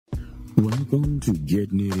Welcome to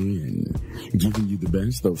Getting It In, giving you the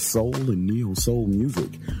best of soul and neo-soul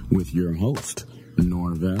music with your host,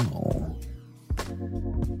 Norvell.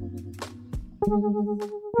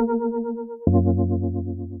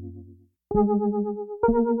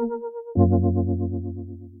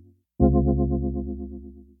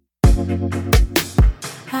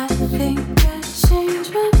 I think I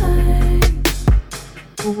changed my mind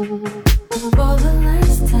for the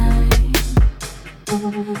last time.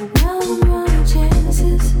 No more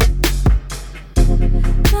chances,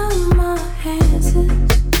 no more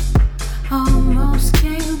answers. Almost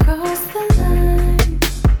came across the line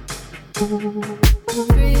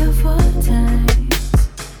 3 or 4 times.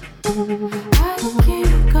 I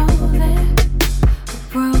can't go there. A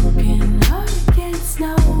broken heart gets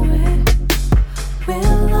nowhere.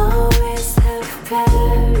 We'll always have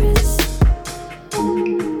Paris.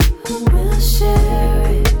 We'll share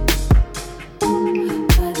it.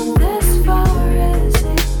 But as far as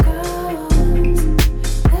it goes,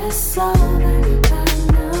 that's all that I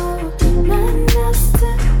know. Nothing else to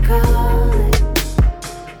call it.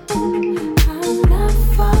 I'm not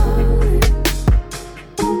falling.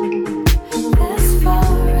 As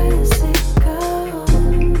far as it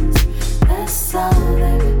goes, that's all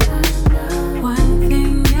that I know. One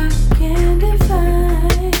thing I can't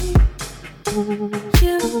define.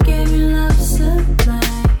 You gave me love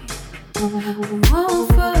sublime. Won't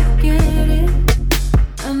forget it.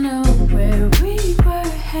 I know where we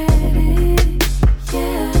were headed.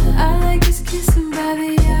 Yeah, I like us kissing by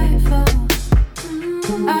the iPhone.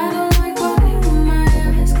 I don't like walking with my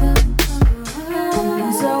eyes closed.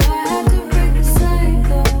 So I have to break the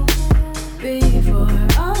cycle before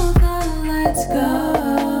all the lights go.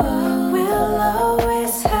 We'll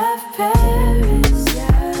always have Paris.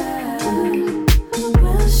 Yeah.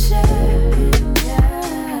 We'll share it.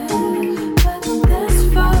 Yeah. But as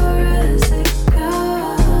far as it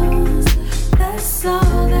goes, that's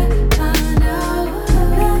all that I know.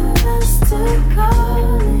 Nothing else to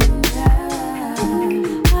call it. Yeah.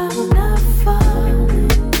 I'm not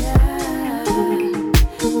falling. Yeah.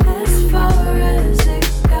 As far as it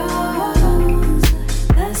goes,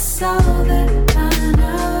 that's all that I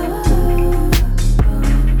know.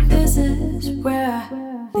 This is where I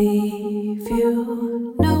leave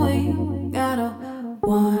you, knowing I don't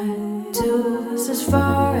want to. It's as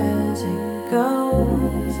far as it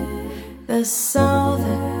goes. That's all that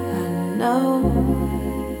I know.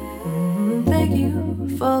 Thank you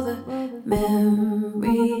for the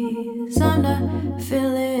memories. I'm not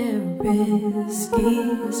feeling risky.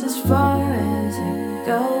 It's as far as it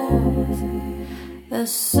goes.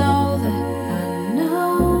 That's all that I know.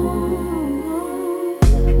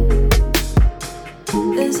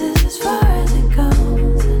 This is as far as it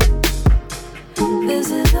goes. This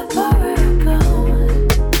is the part where I'm going.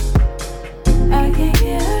 I can't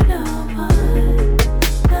get her no more,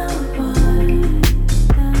 no more.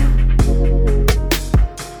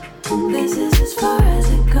 This is as far as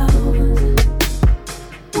it goes.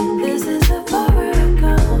 This is the part where I'm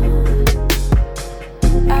going.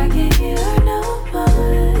 I can't get her no more,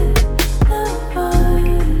 no more.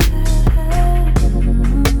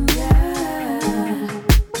 Yeah. Yeah.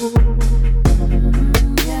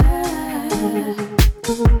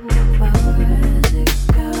 Far as it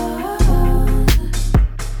goes,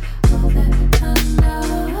 all that I know.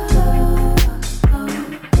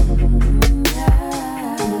 Yeah.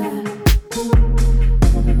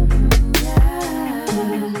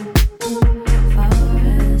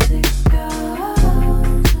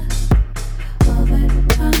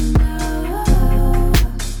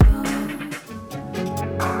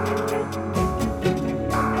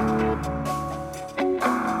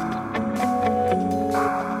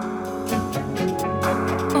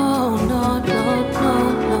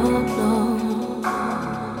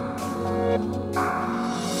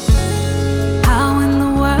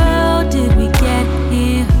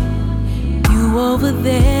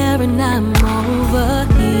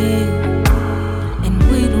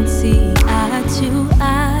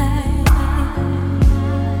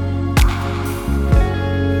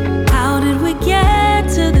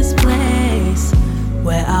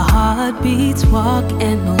 heartbeats walk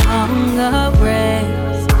and no longer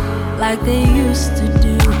race like they used to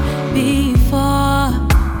do before.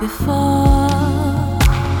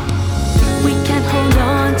 We can't hold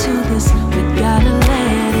on to this, we gotta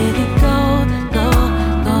let it go.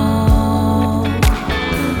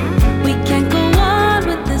 We can't go on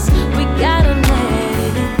with this, we gotta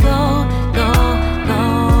let it go.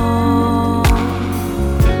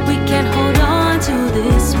 We can't hold on to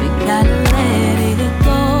this, we gotta let it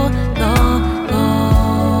go.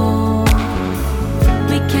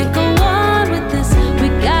 We can't go on.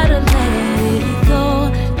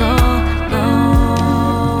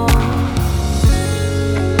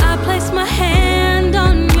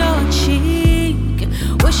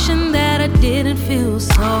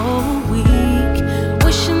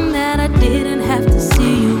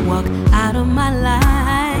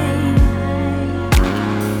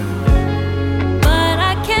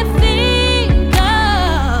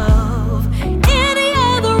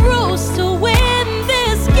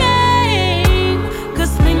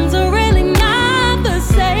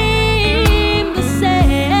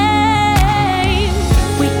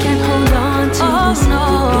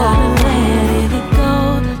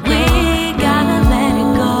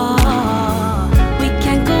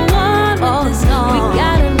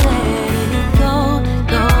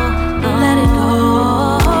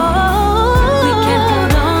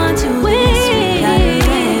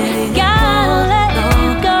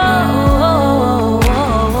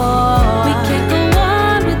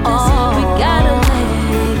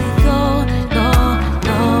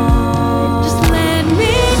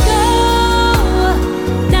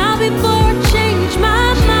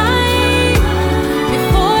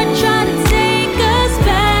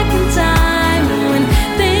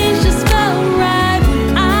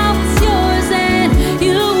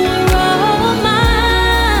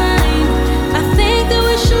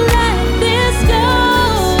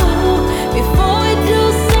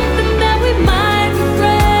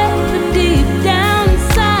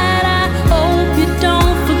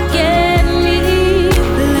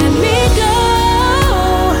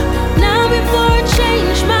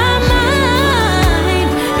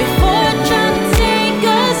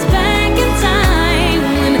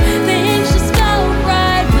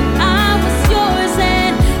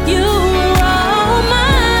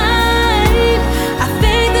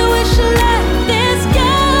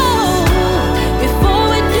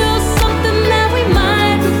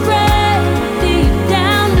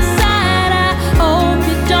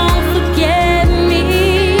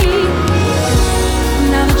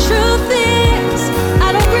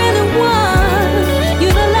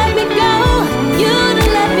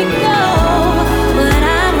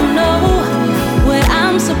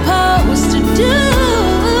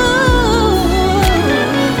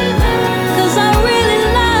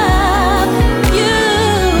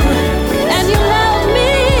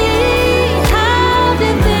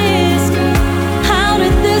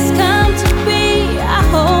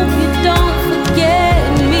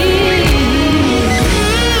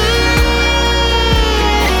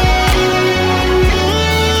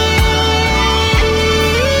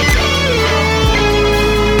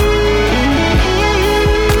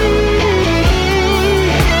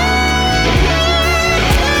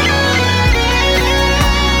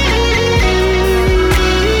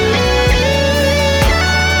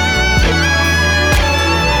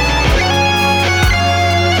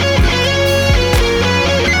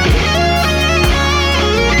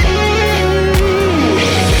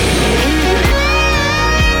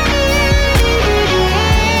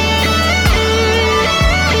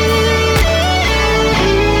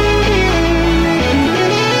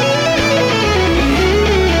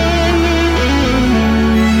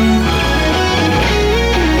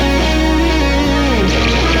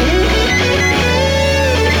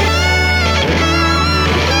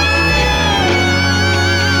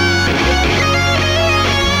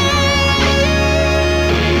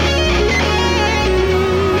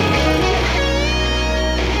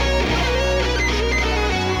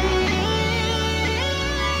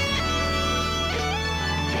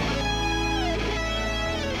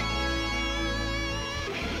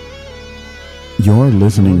 You're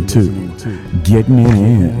listening to Getting It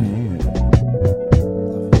In.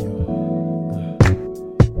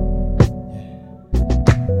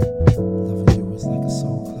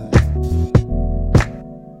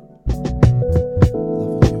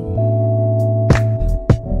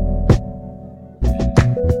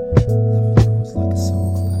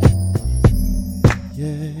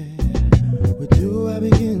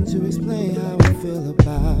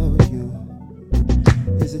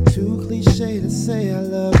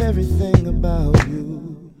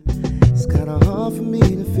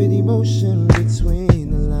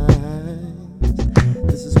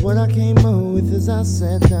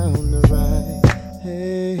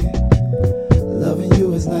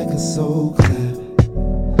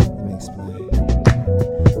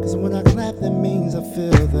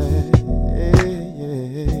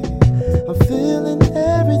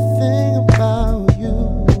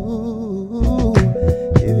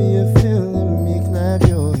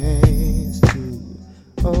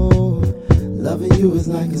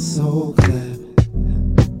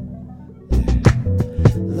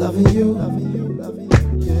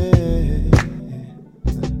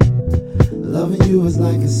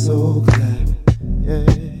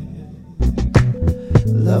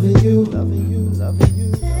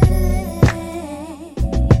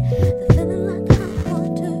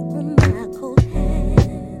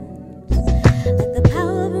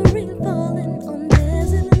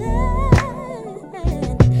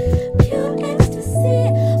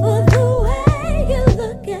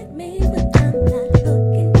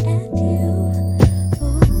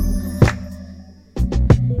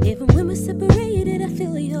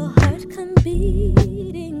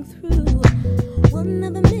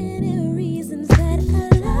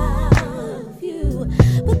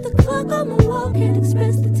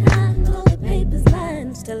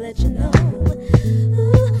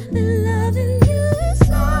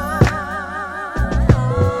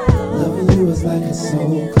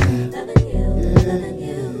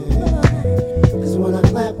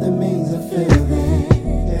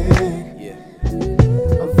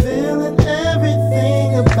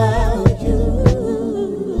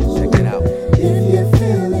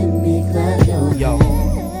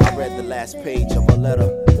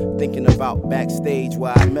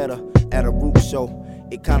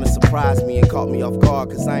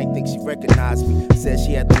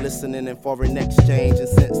 Foreign exchange, and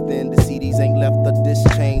since then the CDs ain't left a disc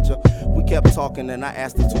changer. We kept talking and I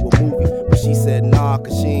asked her to a movie, but she said nah,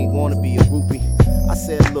 cause she ain't wanna be a groupie. I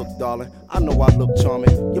said, look darling, I know I look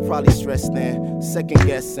charming, you're probably stressed then, second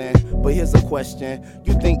guessing, but here's a question.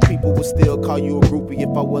 You think people would still call you a groupie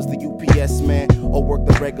if I was the UPS man, or work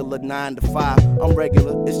the regular 9 to 5? I'm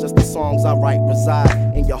regular, it's just the songs I write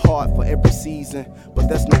reside in your heart for every season, but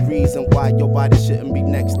that's no reason why your body shouldn't be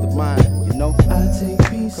next to mine, you know? I take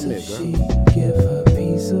piece of she, give her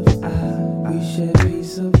piece of I, we share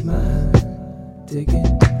peace of mind, dig it?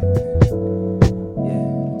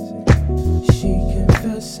 She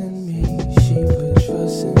confessed in me, she put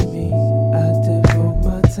trust in me, I devote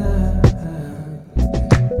my time.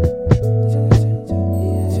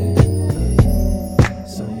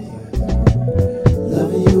 So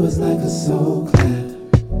loving you is like a soul clap,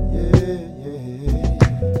 yeah.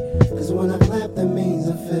 Cause when I clap that means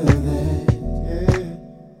I feel that, yeah.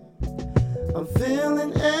 I'm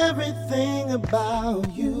feeling everything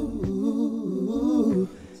about you.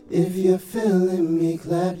 If you're feeling me,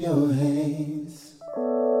 clap your hands.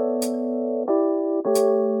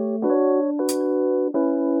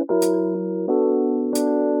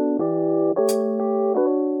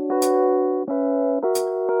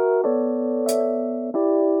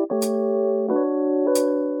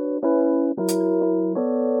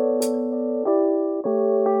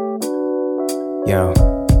 Yo,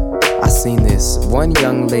 I seen this one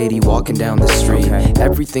young lady walking down the street.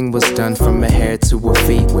 Everything was done from her hair to her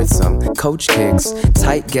feet with some Coach kicks,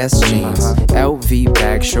 tight Guess jeans, LV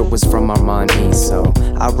bag, shirt was from Armani. So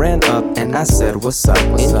I ran up and I said, what's up?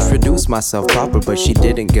 Introduced myself proper, but she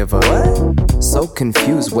didn't give a what? So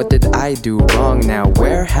confused, what did I do wrong now?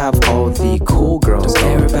 Where have all the cool girls don't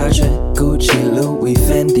care about your Gucci, Louis,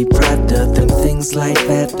 Fendi, Prada, them things like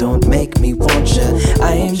that don't make me want ya.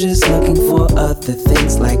 I am just looking for other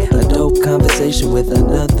things like a dope conversation with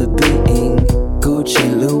another being.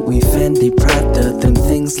 Gucci, Louis, Fendi, Prada, them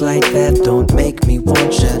things like that don't make me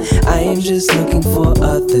want ya. I am just looking for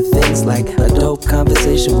other things like a dope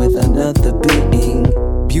conversation with another being.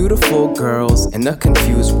 Beautiful girls in a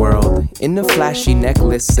confused world, in the flashy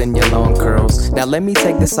necklace and your long curls. Now let me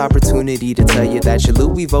take this opportunity to tell you that your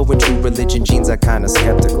Louis Vuitton and True Religion jeans are kinda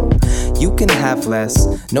skeptical. You can have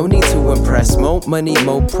less, no need to impress. More money,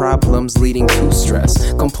 more problems leading to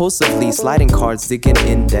stress. Compulsively sliding cards, digging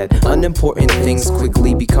in debt. Unimportant things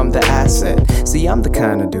quickly become the asset. See, I'm the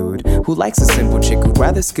kind of dude who likes a simple chick who'd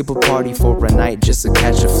rather skip a party for a night just to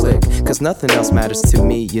catch a flick. Cause nothing else matters to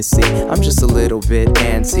me, you see. I'm just a little bit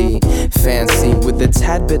fancy with a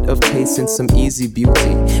tad bit of taste and some easy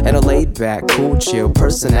beauty and a laid back, cool, chill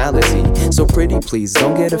personality. So pretty please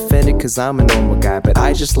don't get offended cause I'm a normal guy, but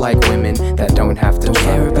I just like women that don't have to try.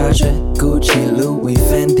 Care about your Gucci, Louis,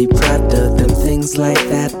 Fendi, Prada. Them things like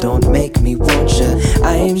that don't make me want ya.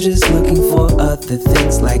 I am just looking for other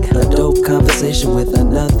things like a dope conversation with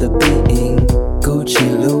another being. Gucci,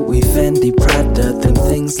 Louis, Fendi, Prada. Them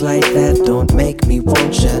things like that don't make me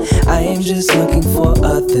want ya. I am just looking for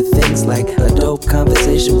other things like a dope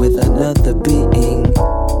conversation with another being.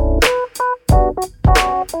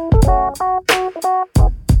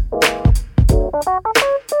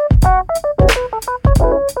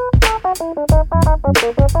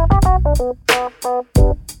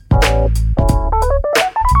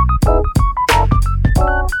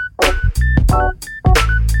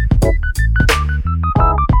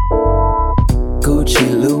 Gucci,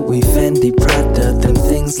 Louis, Fendi, Prada. Them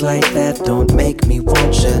things like that don't make me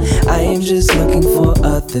want ya. I am just looking for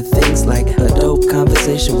other things like a dope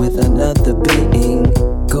conversation with another being.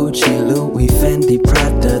 Gucci, Louis, Fendi,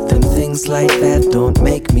 Prada. Them things like that don't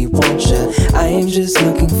make me want ya. I am just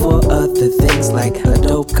looking for other things like a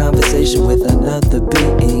dope conversation with another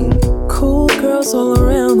being. Cool girls all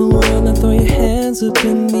around the world, now throw your hands up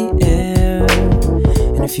in the air.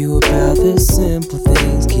 And if you about the simple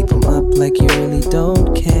things, keep them up like you really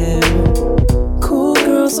don't care. Cool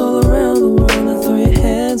girls all around the world, now throw your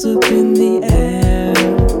hands up in the air.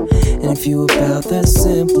 And if you about the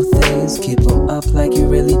simple things, keep them up like you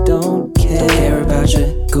really don't care. Don't care about your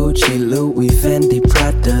Gucci, Louis, Fendi,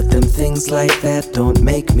 Prada. Them things like that don't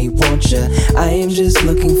make me want ya. I am just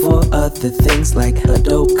looking for other things like a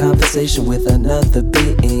dope conversation with another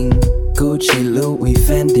being. Gucci, Louis,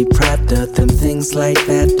 Fendi, Prada. Them things like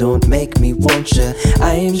that don't make me want ya.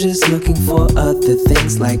 I am just looking for other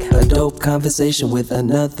things like a dope conversation with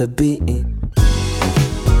another being.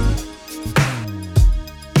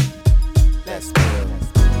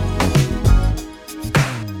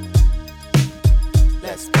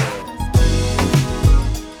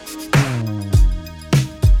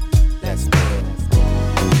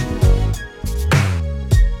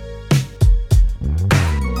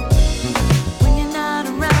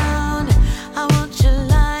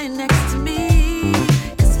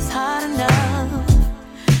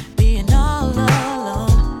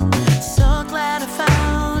 So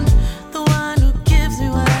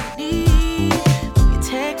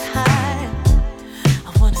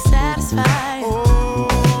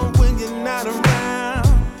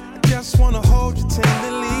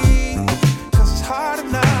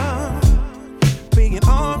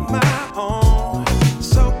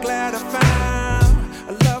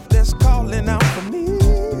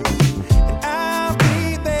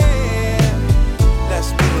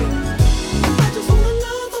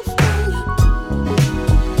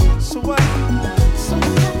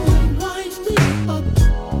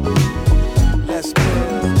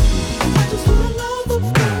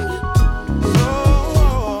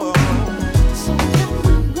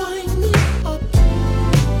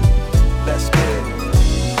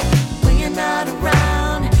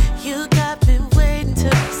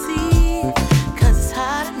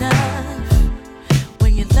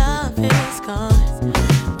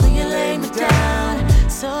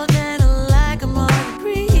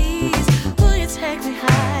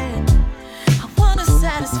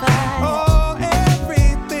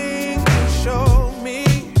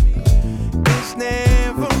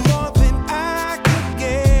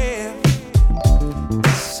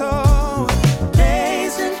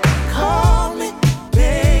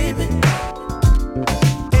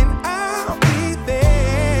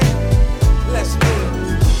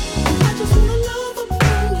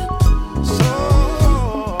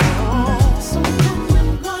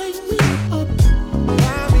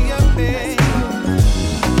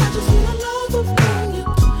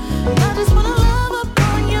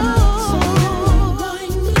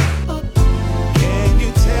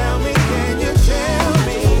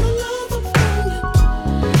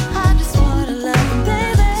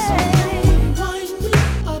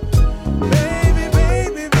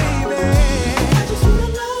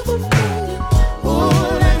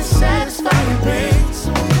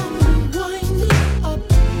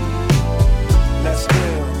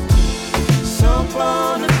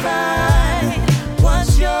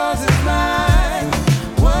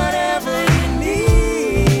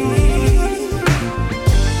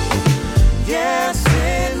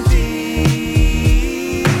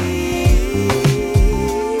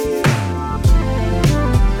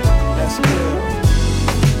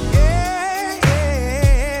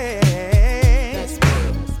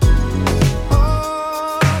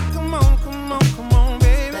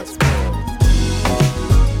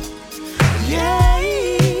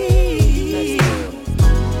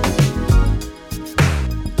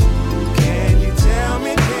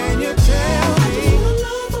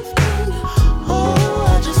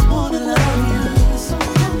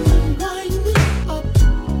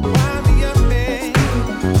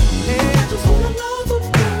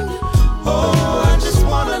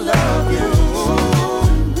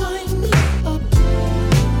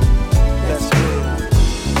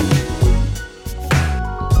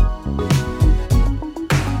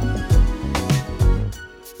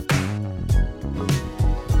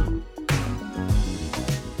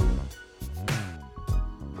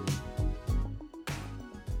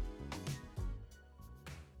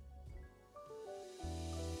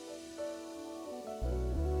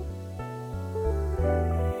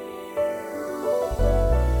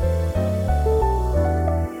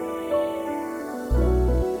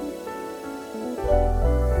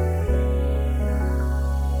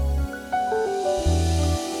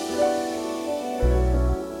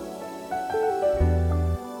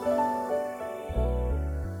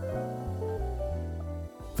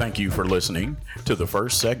Thank you for listening to the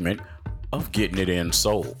first segment of Getting It In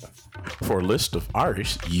Soul. For a list of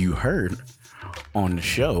artists you heard on the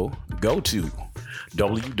show, go to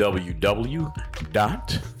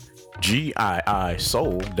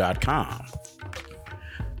www.giisoul.com.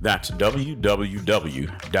 That's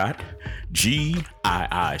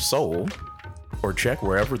www.giisoul, or check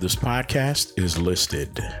wherever this podcast is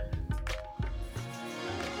listed.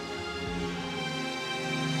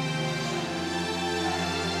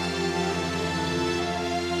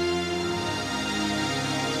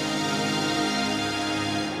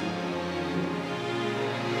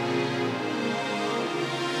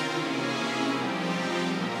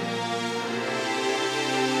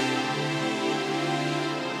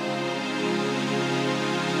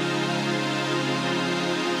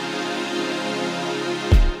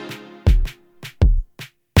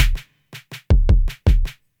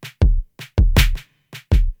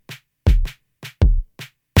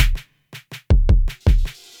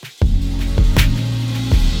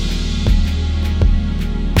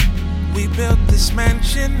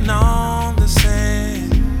 Mansion on the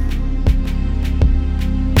sand,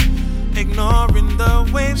 ignoring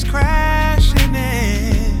the waves crashing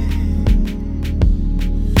in.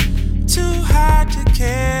 Too hard to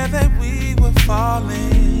care that we were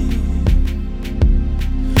falling.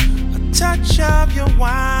 A touch of your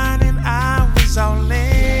wine and I was all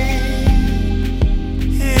in.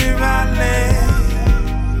 Here I lay,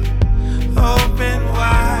 open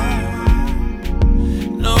wide,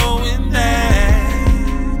 knowing that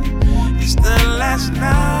the last night,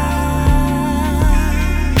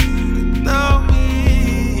 though we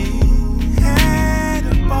had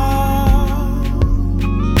a ball,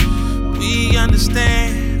 we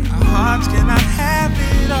understand our hearts cannot have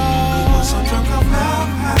it all. We were so drunk off love,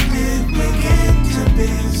 how did we get to be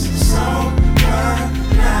so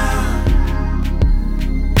burned now?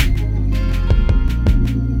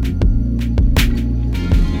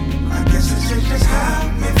 I guess it's just how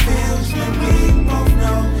it feels when we both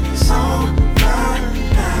know it's all burned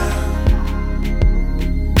now.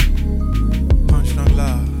 Punch no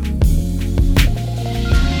love.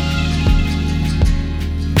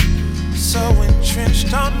 So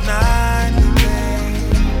entrenched on 90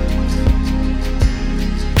 days,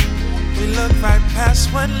 we look right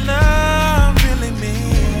past what love really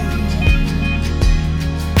means.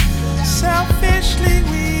 Selfishly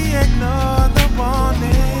we ignore the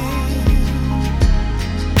warning.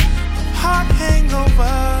 Heart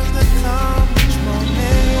hangovers that come each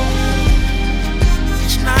morning.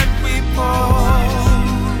 Each night we pour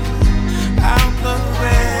out the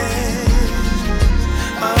rest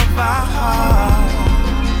of our heart.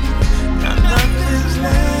 Now nothing's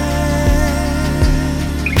left,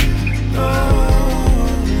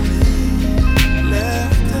 lonely,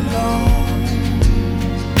 left alone.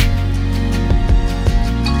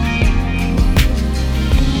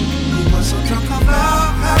 We were so drunk on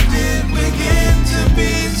love, how did we get to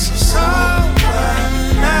be so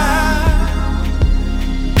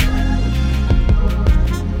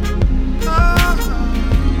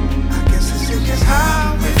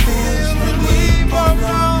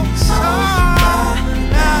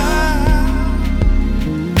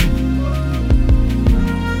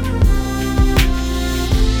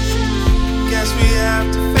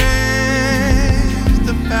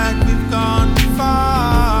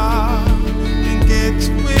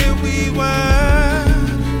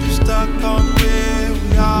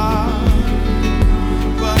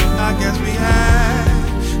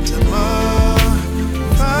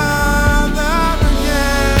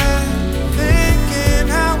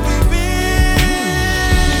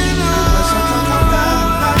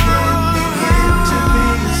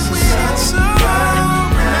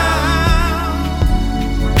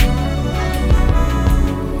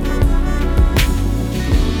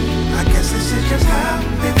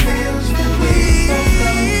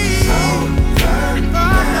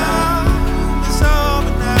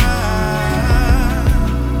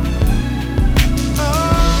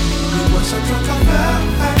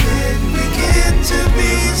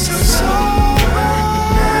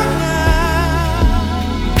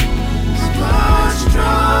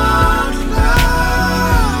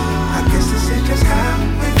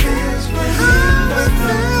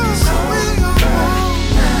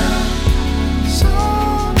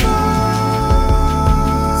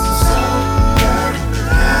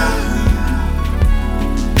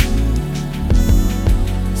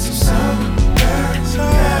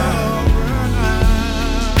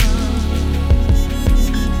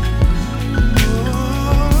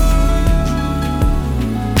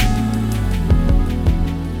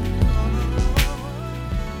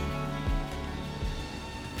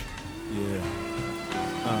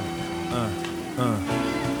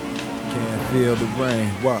rain.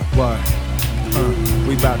 What?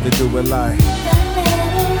 We about to do it like. The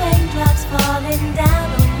little raindrops falling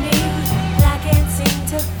down on me. I can't seem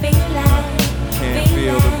to feel like. Can't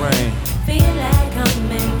feel the rain. Feel like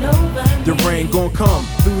coming over The rain gon' come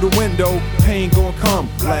through the window, pain gon' come.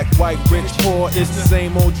 Black, white, rich, poor, it's the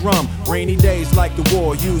same old drum. Rainy days like the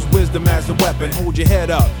war, use wisdom as a weapon. Hold your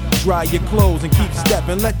head up, dry your clothes and keep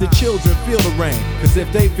stepping. Let the children feel the rain, cause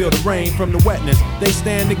if they feel the rain from the wetness, they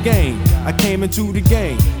stand to gain. I came into the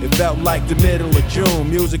game, it felt like the middle of June.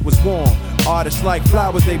 Music was warm, artists like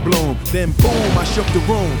flowers they bloom. Then boom, I shook the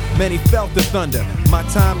room, many felt the thunder. My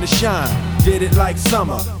time to shine, did it like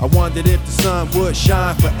summer. I wondered if the sun would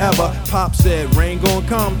shine forever. Pop said rain gon'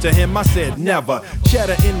 come, to him I said never.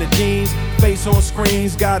 Cheddar in the jeans, face on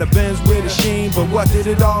screens, got a Benz with a sheen. But what did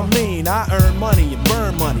it all mean? I earned money and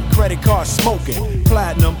burned money, credit card smoking,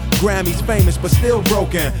 platinum, Grammys famous but still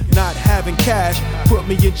broken. Not having cash, put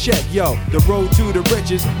me in check, yo. The road to the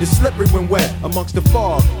riches is slippery when wet. Amongst the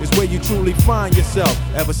fog is where you truly find yourself.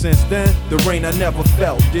 Ever since then, the rain I never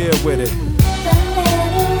felt, deal with it. The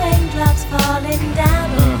little raindrops falling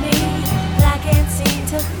down on me. I can't seem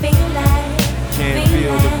to feel like. Can't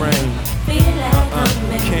feel the rain. Feel like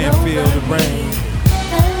coming Can't over feel the rain. me.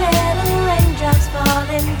 The little raindrops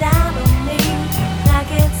falling down on me. I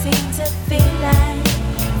can't seem to feel like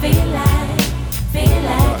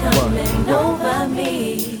coming over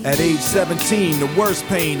me. At age 17, the worst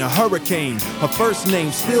pain, a hurricane. Her first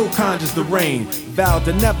name still conjures the rain. Vowed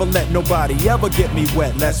to never let nobody ever get me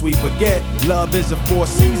wet, lest we forget love is a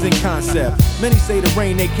four-season concept. Many say the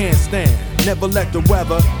rain they can't stand. Never let the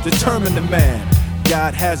weather determine the man.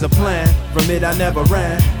 God has a plan, from it I never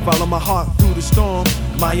ran. Follow my heart through the storm,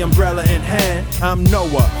 my umbrella in hand. I'm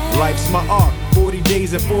Noah, life's my ark, 40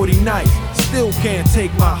 days and 40 nights. Still can't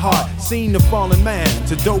take my heart. Seen the fallen man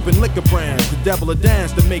to dope and liquor brands. The devil a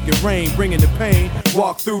dance to make it rain, bringing the pain.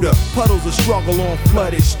 Walk through the puddles of struggle on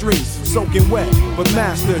flooded streets, soaking wet, but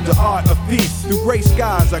mastered the art of peace. Through gray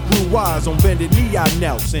skies I grew wise, on bended knee I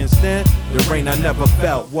knelt. Since then, the rain I never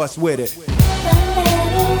felt. What's with it? The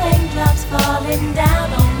little raindrops falling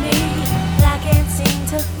down on me. I can't seem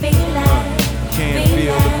to feel like. Can't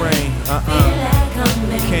feel the rain. Feel like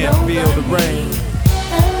coming Can't over feel the me. rain.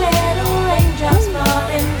 The little raindrops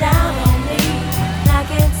falling down on me. I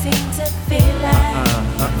can't seem to feel like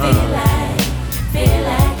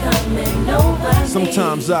coming over me.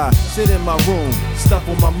 Sometimes I sit in my room, stuff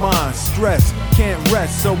on my mind, stress, can't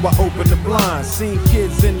rest, so I open the blinds. Seen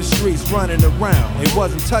kids in the streets running around. It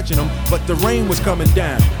wasn't touching them, but the rain was coming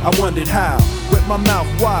down. I wondered how, with my mouth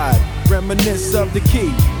wide, reminisce of the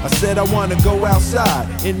key. I said I wanna go outside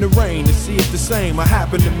in the rain to see if the same would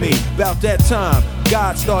happen to me. About that time,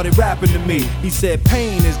 God started rapping to me. He said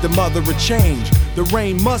pain is the mother of change. The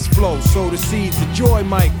rain must flow so the seeds of joy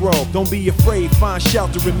might grow. Don't be afraid, find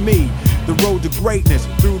shelter in me. The road to greatness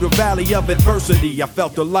through the valley of adversity. I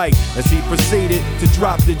felt the light as he proceeded to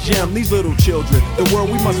drop the gem. These little children, the world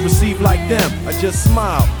we must receive like them. I just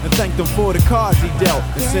smiled and thanked him for the cards he dealt.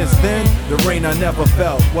 And since then, the rain I never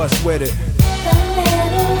felt. What's with it? The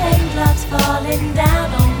little raindrops falling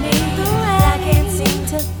down on me. I can't seem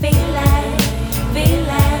to feel like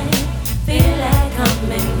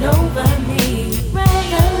coming over me. The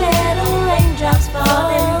little raindrops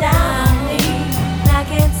falling down on me. I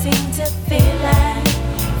can't seem to feel like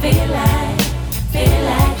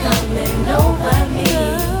coming over me.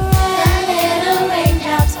 The little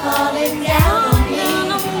raindrops falling down on me.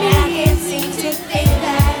 I can't seem to feel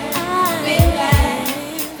like coming over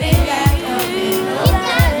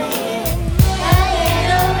me. The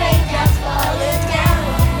little raindrops falling down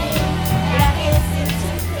on me. I can't seem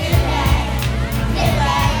to feel like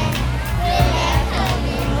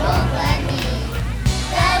coming over me.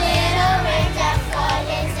 The little raindrops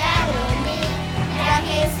falling down on me. I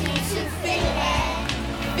can't seem to feel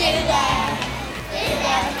like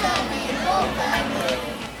coming over me.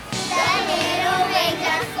 The little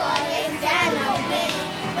raindrops falling down on me,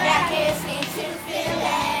 but I can't seem to feel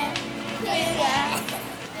like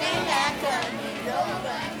coming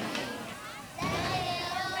over me. The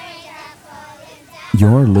little raindrops falling down.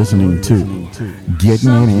 You're listening to Getting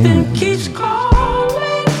It In. Keeps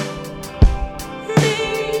calling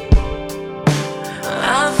me.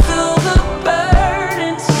 I feel the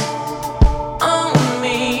burdens on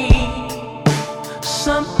me.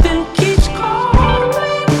 Something keeps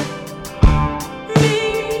calling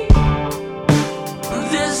me.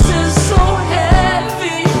 This is so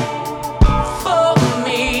heavy for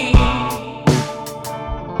me.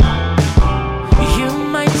 You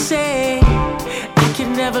might say I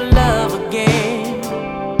can never love again.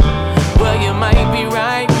 Well, you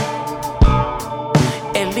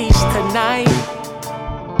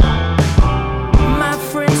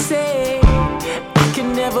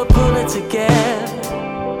never pull it together.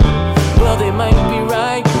 Well, they might be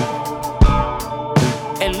right,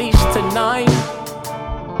 at least tonight.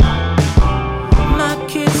 My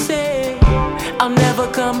kids say I'll never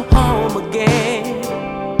come home again,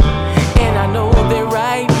 and I know they're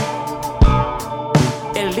right,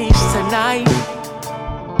 at least tonight.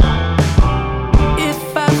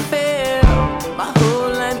 If I fail, my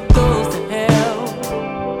whole life goes to hell,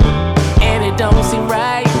 and it don't seem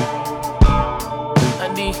right.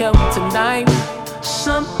 I need help tonight.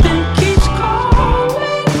 Something keeps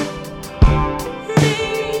calling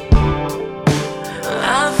me.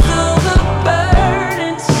 I feel the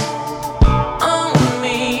burdens on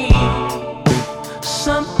me.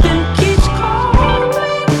 Something keeps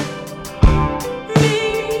calling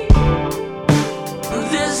me.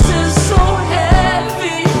 This is so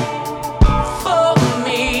heavy for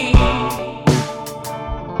me.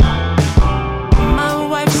 My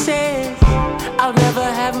wife says I'll never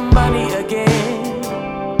have money again,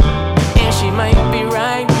 and she might be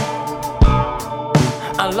right.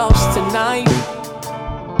 I lost tonight.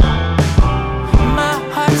 My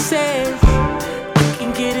heart says I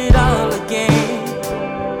can get it all again,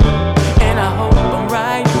 and I hope I'm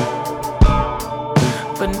right,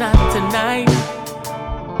 but not tonight.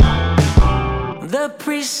 The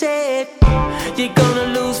priest said you're gonna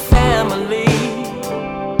lose family,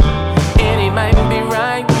 and he might be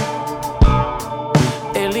right,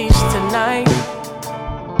 at least tonight.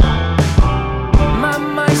 My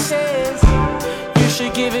mind says you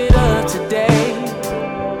should give it up today.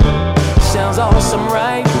 Sounds awesome,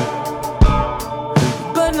 right?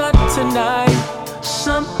 But not tonight.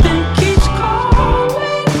 Something keeps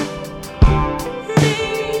calling me.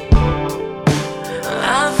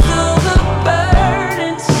 I feel the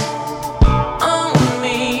burdens on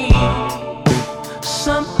me.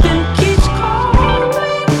 Something keeps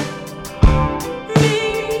calling me.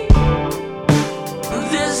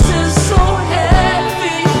 This is so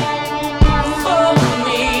heavy for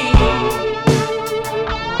me.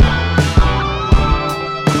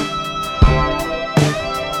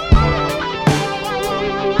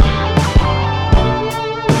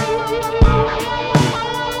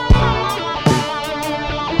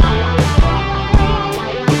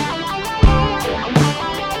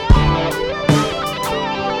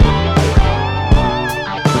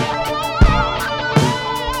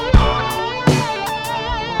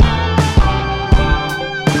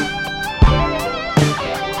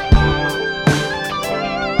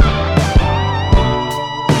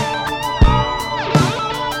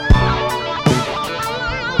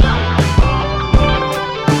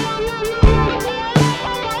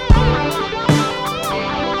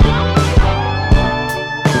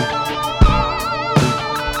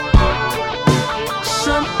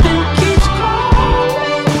 Something keeps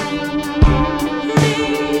calling me.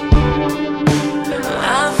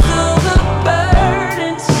 I feel the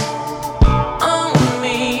burdens on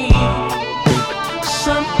me.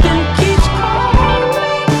 Something keeps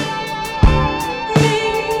calling me.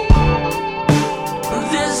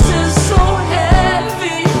 This is so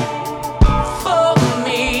heavy for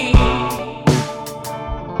me.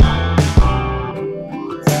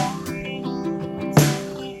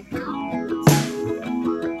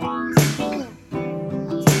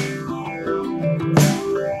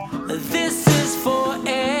 This is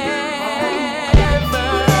forever.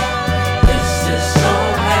 This is so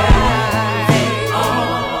heavy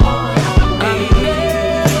on me.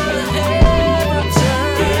 I'll never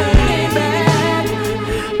turn back.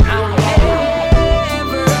 I'll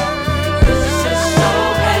never. This is so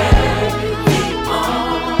heavy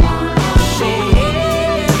on me.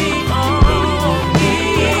 Heavy on me.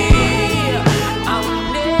 I'll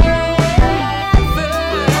never.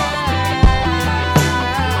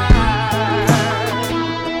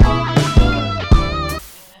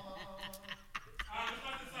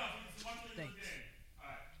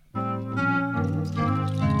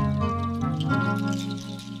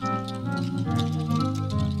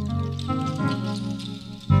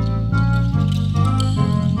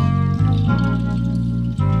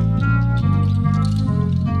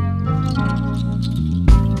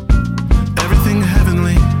 Everything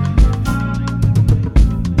heavenly.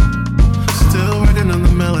 Still working on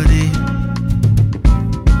the melody.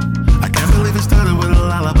 I can't believe it started with a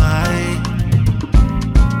lullaby,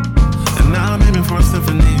 and now I'm aiming for a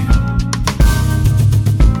symphony.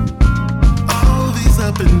 All these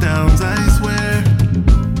up and downs, I swear.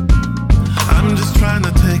 I'm just trying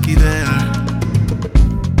to take you there.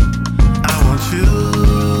 I want you.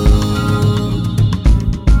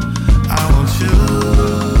 I want you.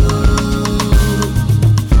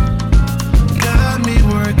 Got me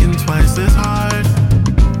working twice as hard.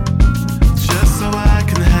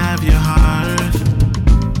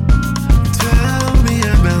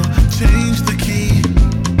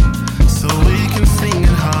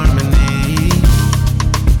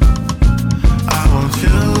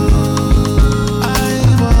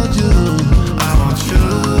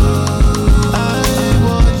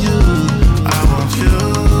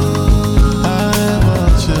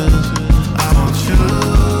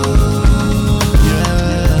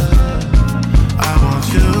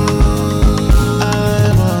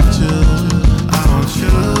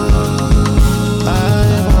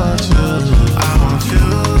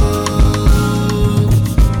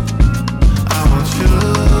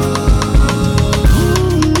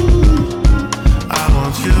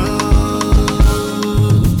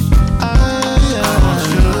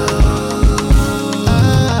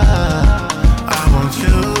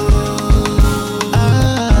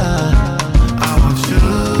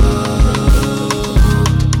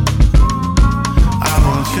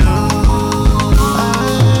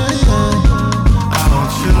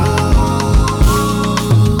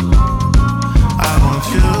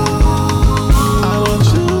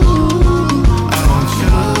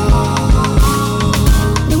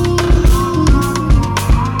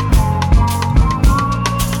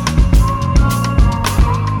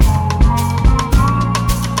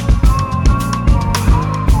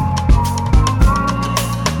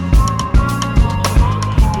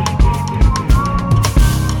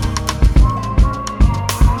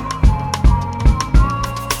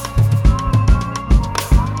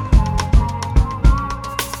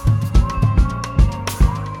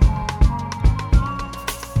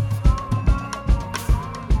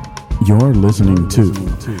 You're listening to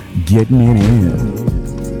Getting It In.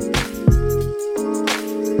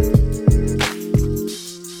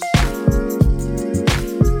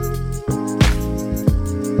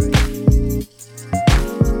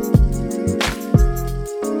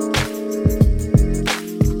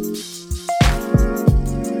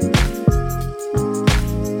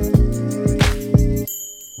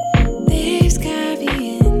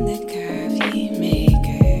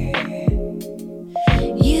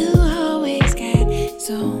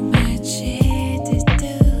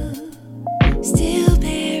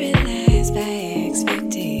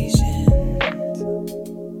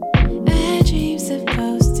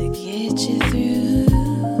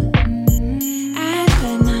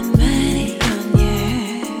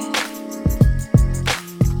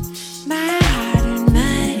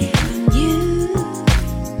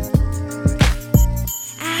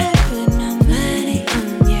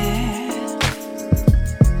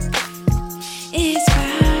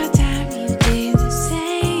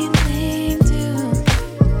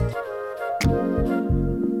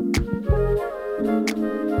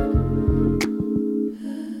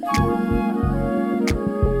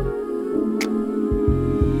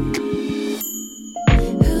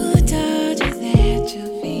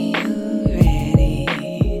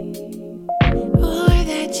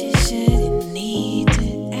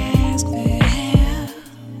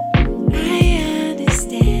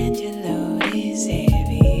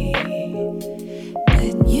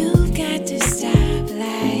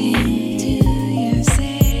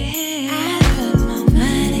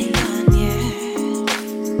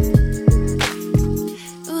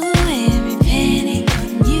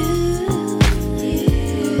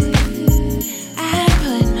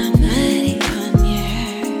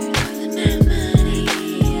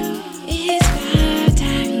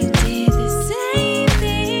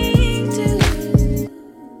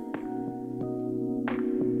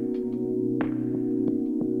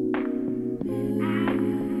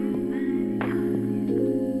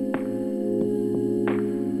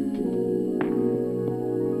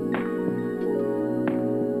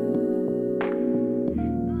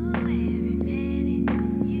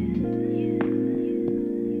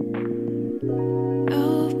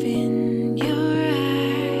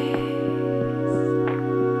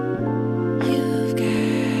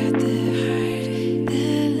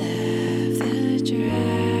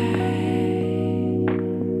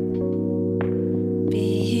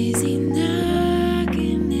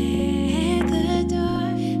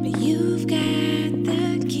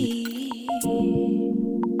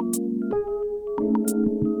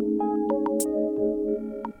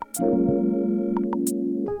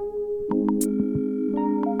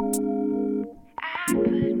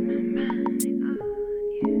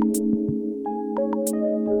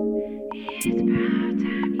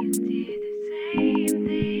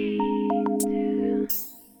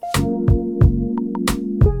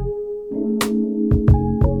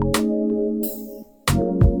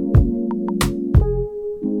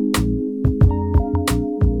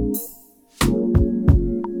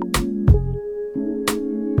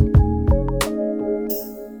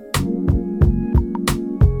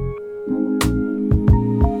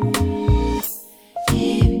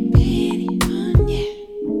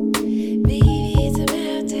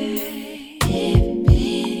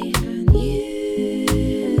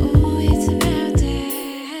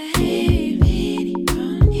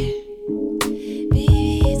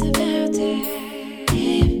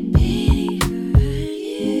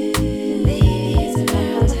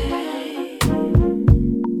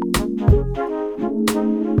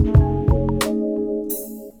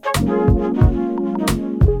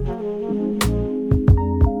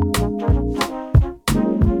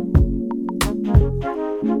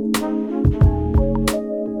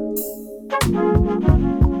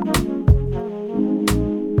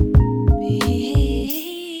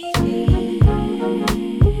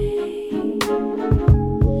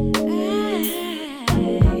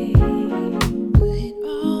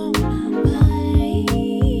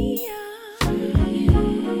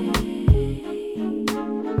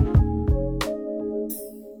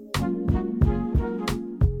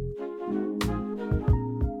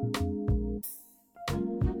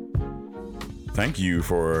 Thank you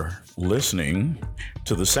for listening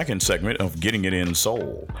to the second segment of Getting It In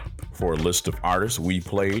Soul. For a list of artists we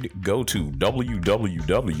played, go to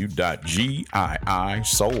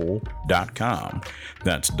www.giisoul.com.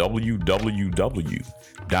 That's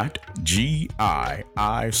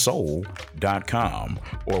www.giisoul.com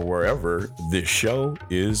or wherever this show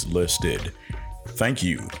is listed. Thank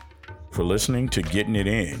you for listening to Getting It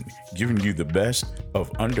In, giving you the best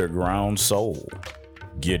of underground soul.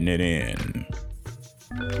 Getting It In.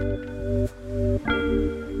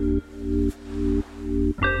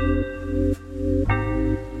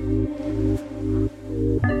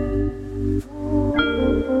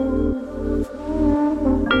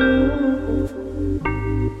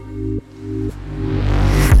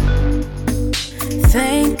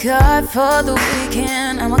 Thank God for the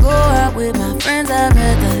weekend. I'ma go out with my friends. I'd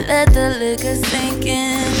rather let the liquor sink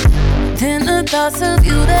in than the thoughts of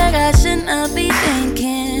you that I should not be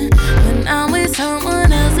thinking. When I'm with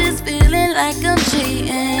someone else, it's feeling like I'm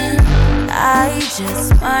cheating. I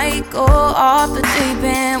just might go off the deep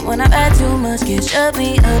end. When I've had too much, can shut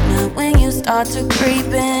me up. Not when you start to creep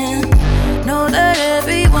in. Know that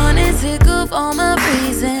everyone is sick of all my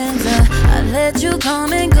reasons. I let you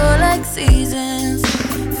come and go like seasons.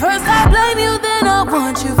 First I blame you, then I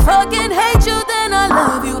want you. Fucking hate you, then I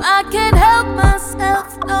love you. I can't help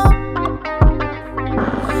myself, no.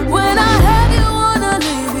 When I have you, wanna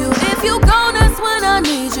leave you. If you go, that's when I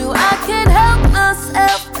need you. I can't help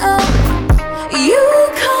myself, no. You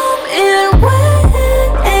come in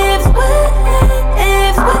waves,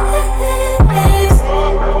 waves, waves.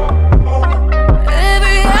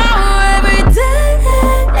 Every hour, every day,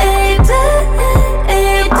 day.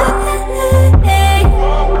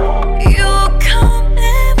 You come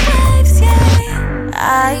in waves, yeah.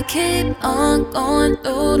 I keep on going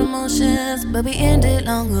through the motions, but we ended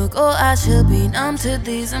long ago. I should be numb to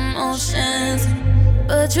these emotions,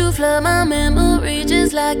 but you flood my memory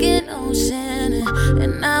just like an ocean,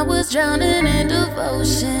 and I was drowning in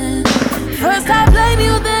devotion. First I blame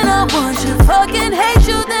you, then I want you. Fucking hate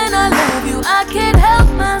you, then I love you. I can't help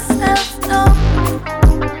myself, no.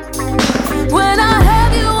 When I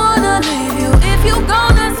have you, wanna leave you. If you go,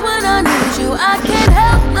 that's when I need you. I can't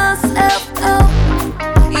help myself, no.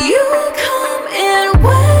 You come in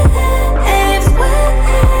waves,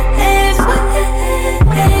 waves,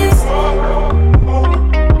 waves.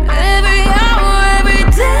 Every hour, every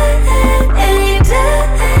day, day.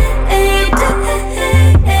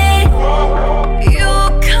 You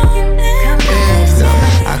come in waves.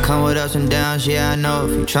 I come with ups and downs, yeah I know.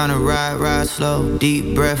 If you tryna ride, ride slow.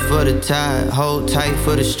 Deep breath for the tide, hold tight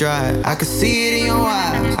for the stride. I can see it in your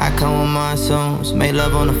eyes. I come with monsoons, make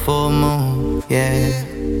love on the full moon, yeah.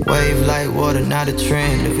 Wave like water, not a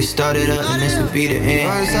trend. If we started up, then this would be the end.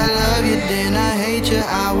 First I love you, then I hate you.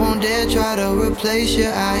 I won't dare try to replace you.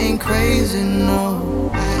 I ain't crazy, no.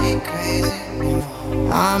 I ain't crazy, no.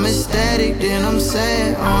 I'm ecstatic, then I'm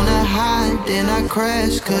sad. On a high, then I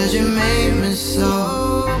crash, cause you made me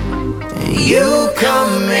so. And you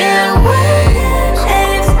come in waves,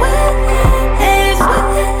 waves, waves, waves.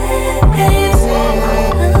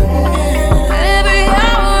 Every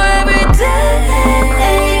hour, every day.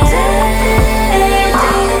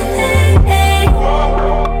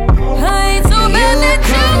 I ain't so bad that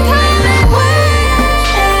you come in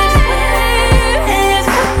waves.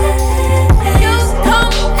 You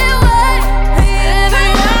come in waves. Every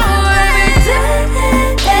hour, every day.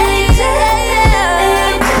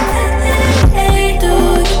 Do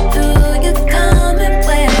you come in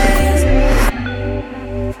waves?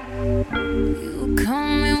 You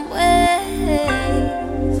come in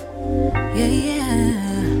waves. Yeah, yeah.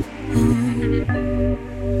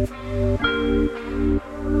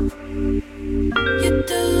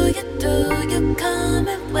 You come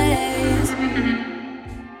in waves.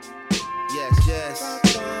 Yes, yes.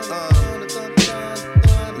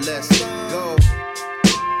 Let's go.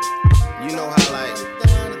 You know how like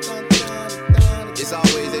it's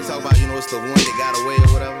always they talk about, you know, it's the one that got away or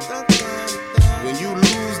whatever. When you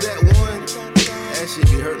lose that one, that shit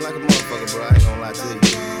be hurting like a motherfucker, bro. I ain't gonna lie to you.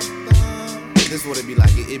 This is what it be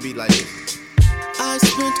like. It be like this. I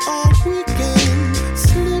spent all weekend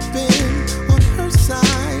sleeping on her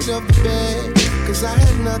side of the bed, cause I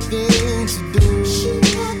had nothing to do. She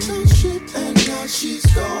got no shit and now she's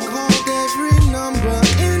gone. Called every number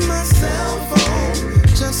in my cell phone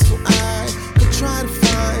just so I could try to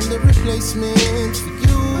find a replacement for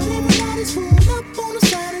you. But everybody's pulled up on a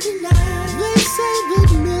Saturday night. They say that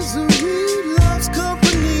misery loves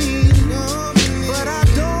company, but I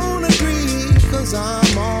don't agree, cause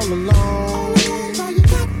I'm all alone.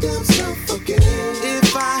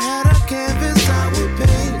 If I had a canvas, I would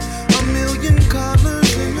paint 1,000,000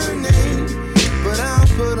 colors in her name, but I'll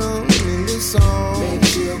put them in this song. Maybe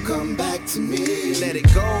she'll come back to me. Let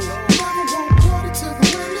it go. Never want water till the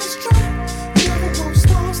wind is dry. Never want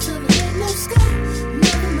stars till there ain't no sky.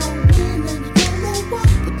 Never know when and you don't know why.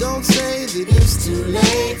 But don't say that it's too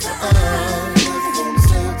late for us. Never want to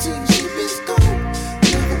sail till your ship is gone.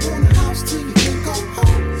 Never want a house till you can't go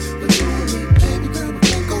home. But you and me, baby girl, we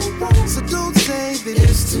can't go wrong. So don't say that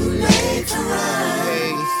it's too late.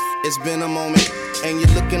 Hey, it's been a moment, and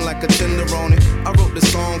you're looking like a tenderoni. I wrote the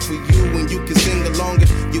song for you, and you can sing along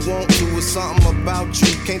if you want to. It's something about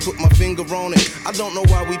you, can't put my finger on it. I don't know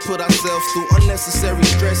why we put ourselves through unnecessary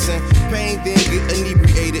stress and pain, then get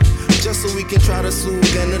inebriated, just so we can try to soothe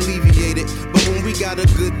and alleviate it. But when we got a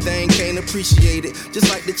good thing, can't appreciate it. Just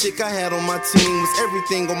like the chick I had on my team was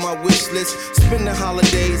everything on my wish list. Spending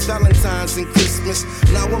holidays, Valentine's and Christmas.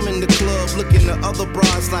 Now I'm in the club looking at other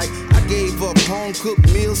bras like I gave up home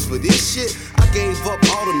cooked meals for this shit. I gave up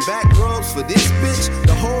all them back rubs for this bitch.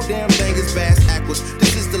 The whole damn thing is bass backwards.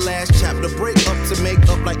 This is the last chapter. Break up to make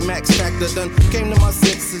up like Max Factor. Done came to my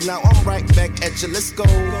senses. Now I'm right back at you. Let's go.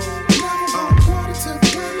 Water till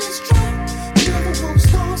the well is dry. Never want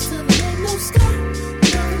stars till there ain't no sky.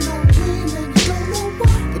 Never know when and you don't know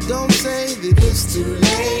why. But don't say that it's too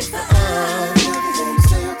late for us. Never wanna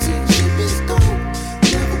sail till the ship is gone.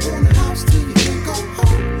 Never want a house till you can't go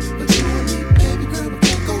home. But you and me, baby girl, we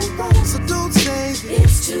can't go wrong. So don't say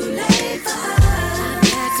it's too late for us. I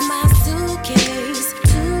packed my suitcase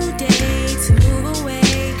today to move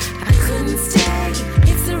away. I couldn't stay.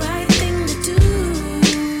 It's the right thing to do.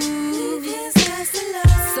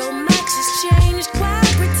 So much has changed. Why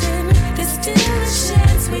pretend there's still a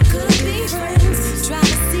chance we could be friends? Try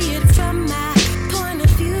to see it from my point of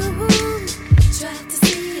view. Try to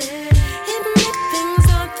see it. Admit things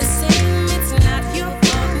aren't the same. It's not your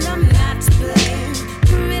fault and I'm not to blame.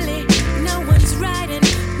 Really, no one's right and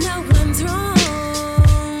no one's wrong.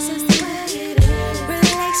 Just the way it is.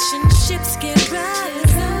 Relationships get rough.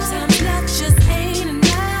 Sometimes love just ain't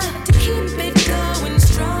enough to keep it going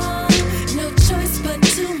strong. No choice but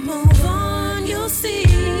to move on. You'll see.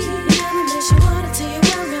 Never miss your water till you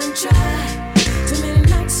run dry. Too many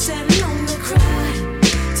nights sat alone to cry.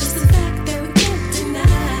 Just the fact that we can't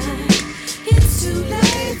deny it's too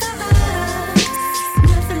late for us.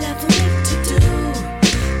 Nothing left for me to do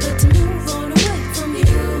but to move on away from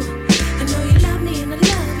you. I know you love me and I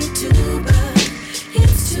love you too, but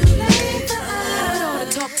it's too late for us. Put all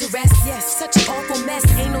the talk to rest, yes, such an awful mess.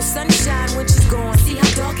 Ain't no sunshine when she's gone. See how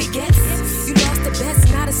dark it gets? You lost the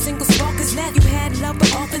best, not a single spark is left. You had love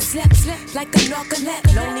but often slept like a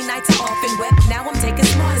narcoleptic. Lonely nights I often wept, now I'm taking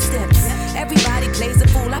smarter steps. Everybody plays a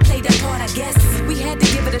fool, I played that part I guess. We had to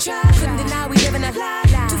give it a try, couldn't deny we living a lie.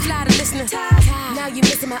 Too fly to listen to, now you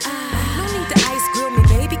missing my eye. No need to ice grill me,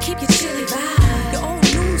 baby, keep your chili vibe. Your old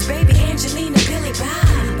news, baby, Angelina, Billy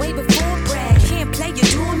Bob. Way before Brad, can't play your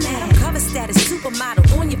doormat. Cover status,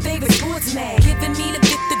 supermodel on your favorite sports mag. Giving me the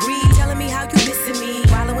fifth degree, telling me how you missing me.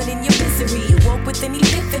 Wallowing in your misery, you woke with an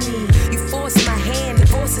epiphany. You forced my hand,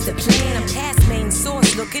 divorce is the plan. I'm past main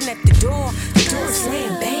source, looking at the door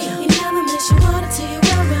slam, bam. You never miss your water till you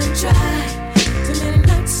run dry. Too many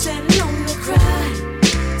nights sat alone to cry.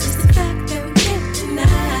 Just the fact that we can't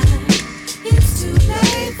deny it's too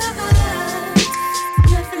late for us.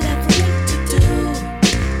 Nothing left for me to do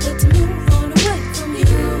but to move on away from you.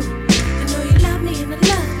 I know you love me and I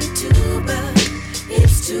love you too, but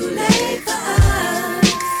it's too late for us.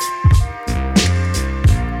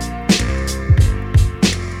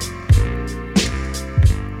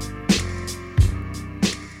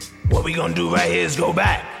 What we gonna do right here is go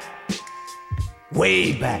back.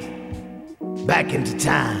 Way back. Back into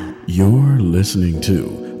time. You're listening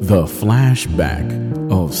to The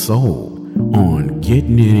Flashback of Soul on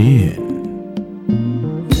Getting It In.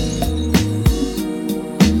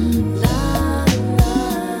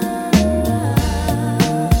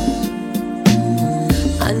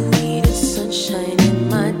 I needed sunshine in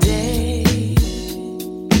my day,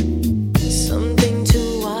 something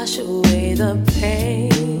to wash away the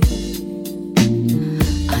pain.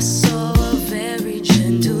 I saw a very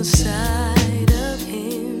gentle side of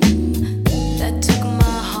him that took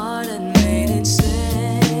my heart and made it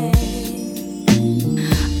sing.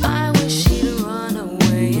 I wish he'd run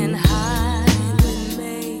away and hide with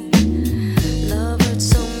me. Love hurt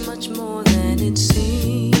so much more than it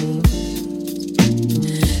seemed.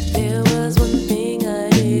 There was one thing I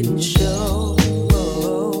didn't show.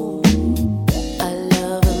 I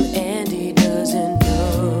love him and he doesn't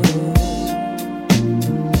know.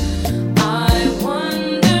 I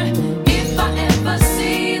wonder if I ever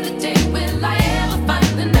see the day, will I ever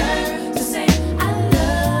find the nerve to say I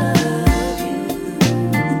love you?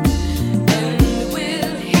 And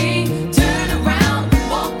will he turn around and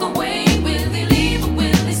walk away? Will he leave or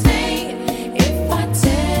will he stay? If I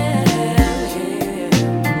tell him,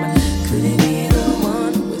 could he be the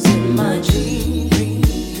one who was in my dreams?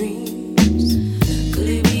 Could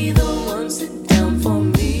he be the one sit down for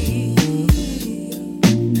me?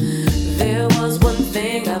 There was one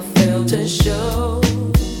thing I failed to show,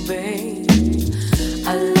 babe.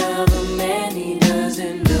 I love him man he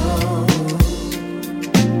doesn't know.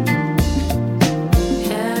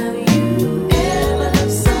 Have you ever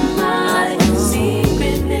loved somebody,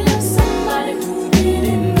 secretly loved somebody who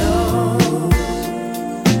didn't know?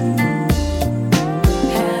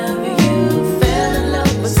 Have you fell in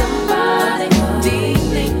love with somebody,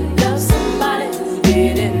 deeply loved somebody who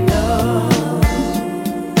didn't know?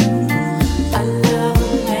 I love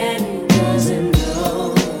a man who doesn't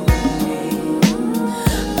know me.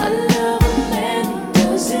 I love a man who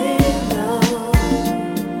doesn't know.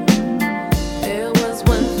 There was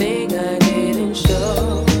one thing I didn't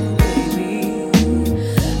show, baby.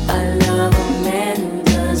 I love a man who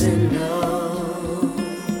doesn't know.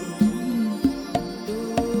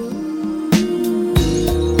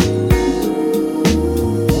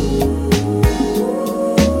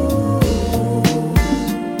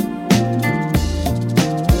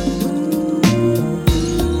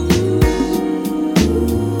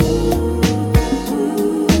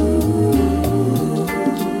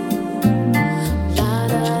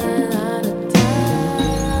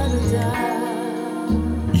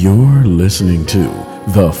 You're listening to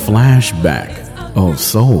The Flashback of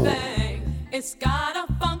Soul. It's got a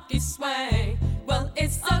funky sway. Well,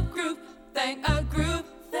 it's a groove thing, a groove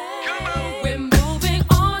thing. We're moving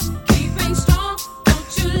on, keeping strong.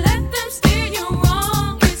 Don't you let them steer you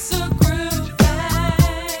wrong. It's a groove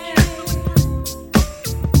thing.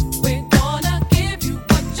 We're gonna give you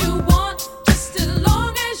what you want, just as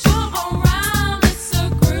long as you're around. It's a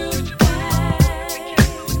groove thing.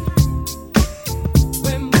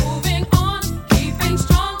 We're moving on, keeping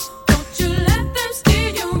strong. Don't you let them steer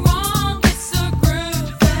you wrong. It's a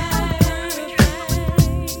groove thing.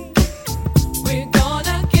 We're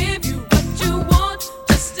gonna give you what you want,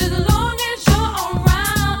 just as long as you're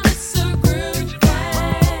around. It's a groove thing.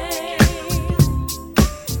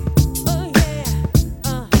 Oh yeah,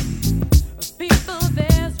 people,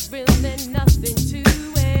 there's really nothing to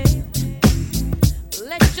it.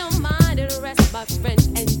 Let your mind rest, my friend,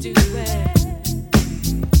 and do it.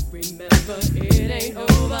 Remember, it ain't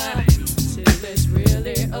over till it's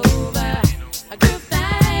really over. A good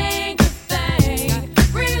thing, good thing.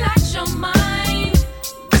 Relax your mind,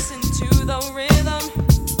 listen to the rhythm.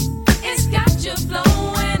 It's got you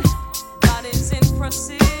flowing, body's in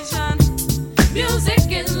precision. Music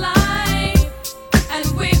is life, and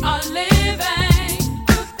we are living.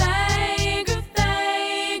 Good thing, good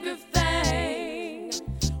thing, good thing.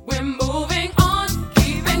 We're moving on,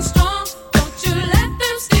 keeping strong. Don't you let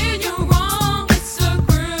them steer you wrong. It's a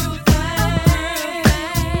groove thing.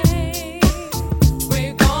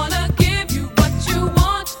 We're gonna give you what you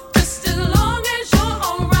want, just as long as you're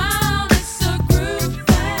around. It's a groove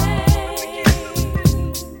thing.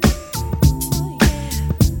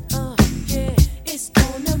 Oh yeah, it's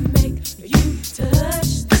gonna make you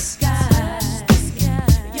touch the sky.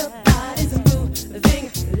 Your body's moving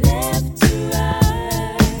left to right.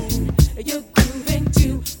 You're grooving to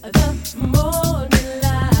the morning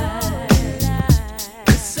light.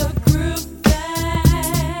 It's a groove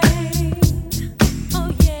thing. Oh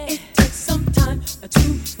yeah, it takes some time to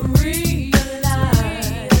realize.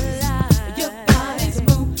 Your body's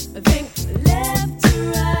moving left to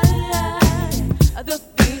right. The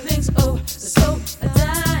feeling's oh so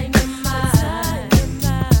dynamite.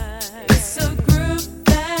 It's a groove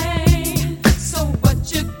thing. So what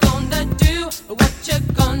you gonna do? What you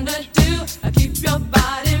gonna do? Keep your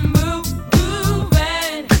body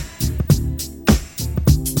moving.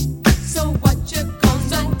 So what you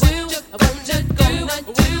gonna do? What you gonna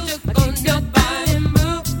do? Keep your body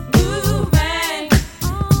moving.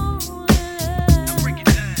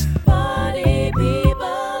 Party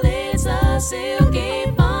people, it's a silky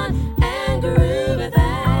fun and groovy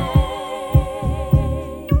thing.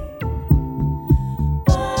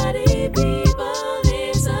 Party people,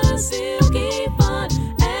 it's a silky fun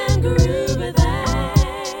and groovy thing.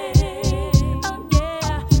 Oh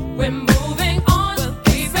yeah, we're moving on,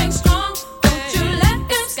 keeping strong. Don't you let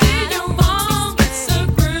them steer you wrong. It's a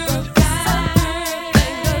groove thing.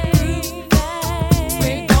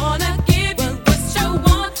 We're gonna give you what you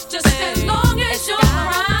want, just as long as you're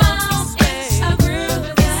around. It's a groove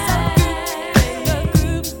thing.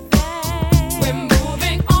 We're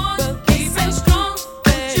moving on, keeping strong.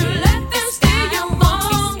 Don't you let them steer you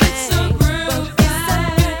wrong. It's a groove thing.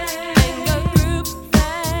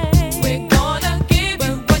 We're gonna give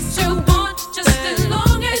you what you want, just as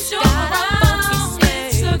long as you're around.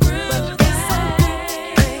 It's a groove thing.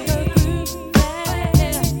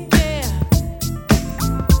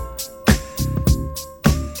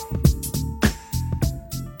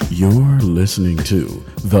 You're listening to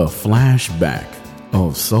The Flashback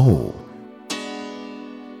of Soul.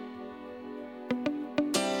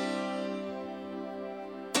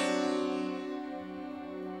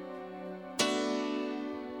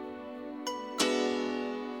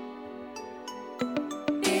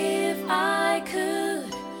 If I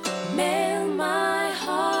could mail my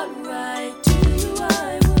heart right to you,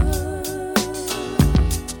 I would.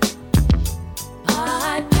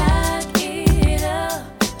 I'd pack it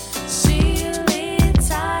up, seal it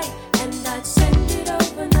tight, and I'd send it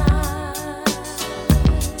overnight.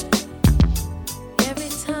 Every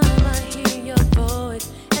time I hear your voice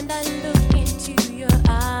and I look into your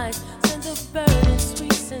eyes, sends a burning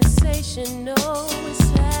sweet sensation always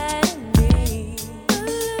sad me.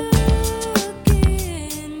 Look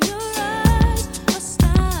in your eyes,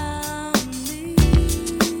 astound me.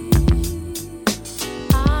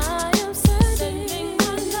 I am sending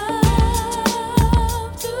my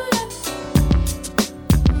love to you,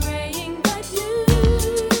 praying that you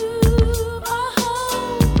are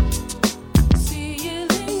home,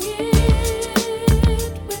 sealing it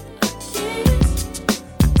with a kiss,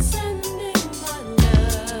 sending my love,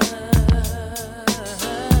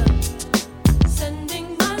 sending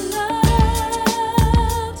my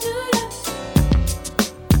love to you,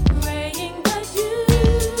 praying that you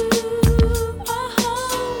are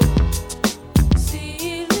home,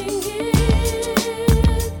 sealing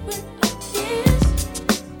it with a kiss,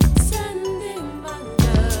 sending my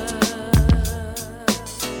love.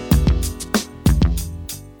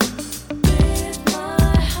 With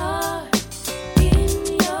my heart in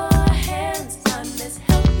your hands, I'm as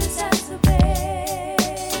helpless as a baby.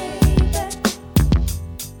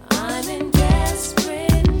 I'm in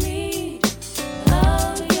desperate need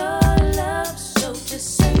of your love, so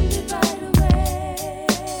just send it right away.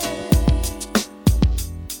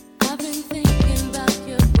 I've been thinking about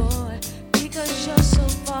your boy because you're so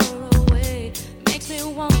far away. Makes me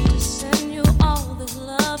want to send you all the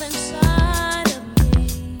love inside of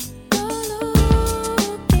me.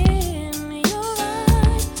 Look in your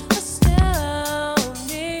eyes, astound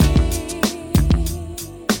me.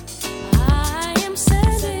 I am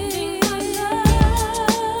sending my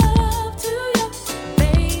love to you,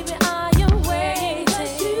 baby. I am waiting for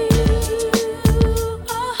you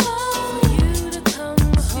to come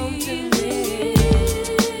home to me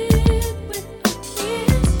with a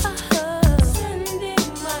kiss. Sending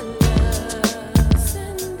my love,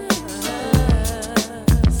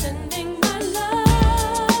 sending my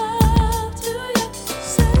love to you,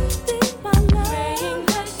 sending my love, praying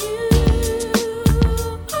that you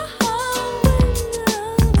are home when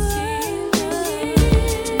I'm sealing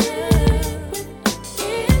it with a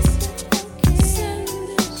kiss,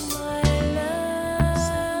 sending my love.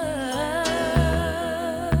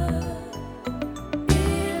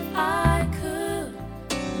 If I could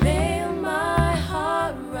mail my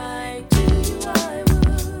heart right to you, I would.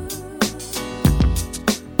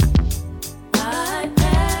 I'd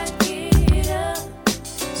pack it up,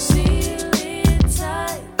 seal it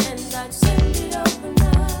tight, and I'd send it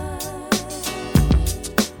overnight.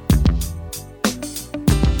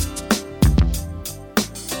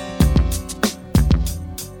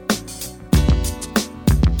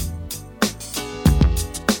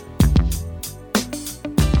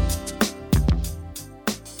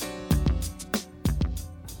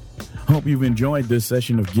 Hope you've enjoyed this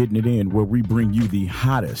session of Getting It In, where we bring you the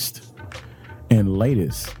hottest and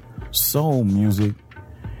latest soul music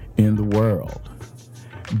in the world.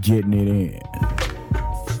 Getting It In.